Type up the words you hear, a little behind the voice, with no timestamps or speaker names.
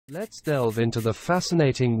Let's delve into the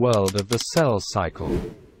fascinating world of the cell cycle,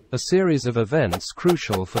 a series of events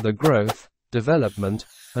crucial for the growth, development,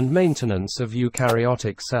 and maintenance of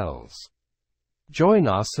eukaryotic cells. Join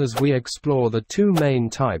us as we explore the two main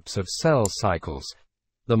types of cell cycles: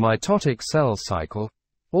 the mitotic cell cycle,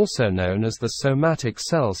 also known as the somatic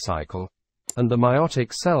cell cycle, and the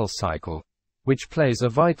meiotic cell cycle, which plays a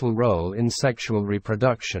vital role in sexual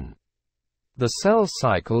reproduction. The cell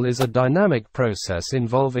cycle is a dynamic process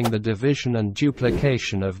involving the division and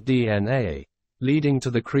duplication of DNA, leading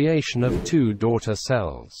to the creation of two daughter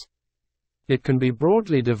cells. It can be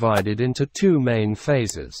broadly divided into two main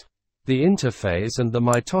phases: the interphase and the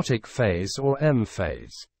mitotic phase or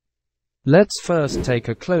emphase. Let's first take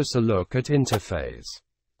a closer look at interphase.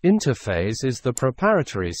 Interphase is the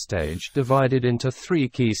preparatory stage divided into three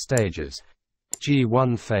key stages: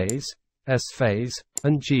 G1 phase, S phase,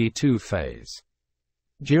 and G2 phase.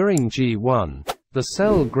 During G1, the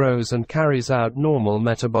cell grows and carries out normal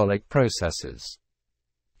metabolic processes.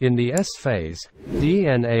 In the S phase,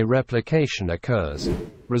 DNA replication occurs,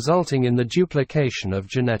 resulting in the duplication of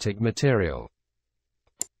genetic material.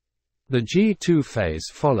 The G2 phase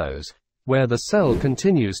follows, where the cell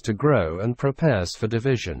continues to grow and prepares for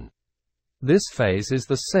division. This phase is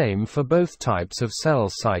the same for both types of cell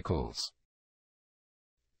cycles.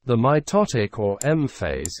 The mitotic or M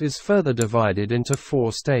phase is further divided into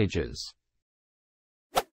four stages.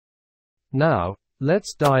 Now,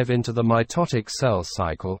 let's dive into the mitotic cell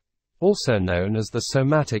cycle, also known as the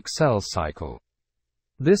somatic cell cycle.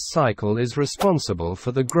 This cycle is responsible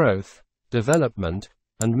for the growth, development,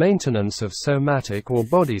 and maintenance of somatic or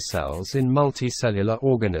body cells in multicellular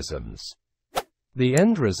organisms. The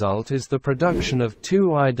end result is the production of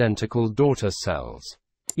two identical daughter cells,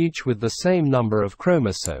 each with the same number of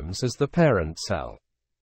chromosomes as the parent cell.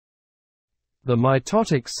 The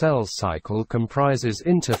mitotic cell cycle comprises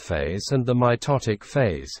interphase and the mitotic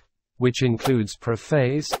phase, which includes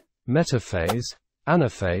prophase, metaphase,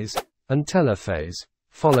 anaphase, and telophase,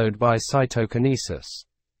 followed by cytokinesis.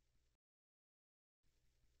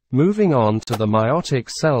 Moving on to the meiotic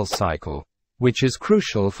cell cycle, which is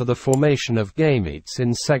crucial for the formation of gametes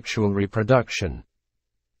in sexual reproduction.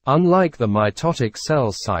 Unlike the mitotic cell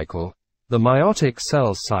cycle, the meiotic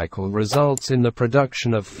cell cycle results in the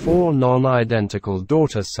production of four non-identical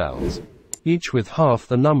daughter cells, each with half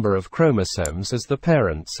the number of chromosomes as the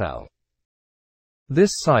parent cell. This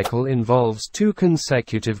cycle involves two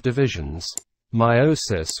consecutive divisions,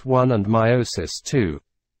 Meiosis I and Meiosis II,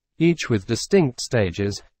 each with distinct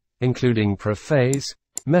stages, including prophase,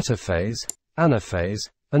 metaphase, anaphase,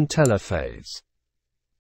 and telophase.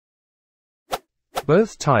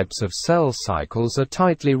 Both types of cell cycles are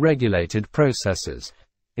tightly regulated processes,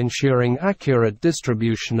 ensuring accurate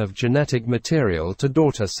distribution of genetic material to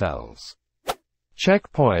daughter cells.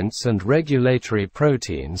 Checkpoints and regulatory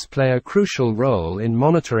proteins play a crucial role in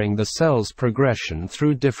monitoring the cell's progression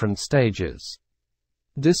through different stages.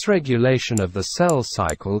 Dysregulation of the cell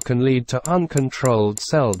cycle can lead to uncontrolled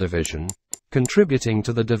cell division, contributing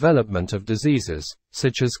to the development of diseases,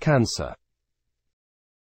 such as cancer.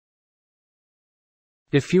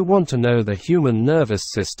 If you want to know the human nervous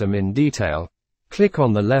system in detail, click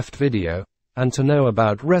on the left video, and to know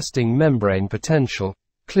about resting membrane potential,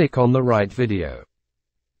 click on the right video.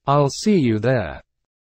 I'll see you there.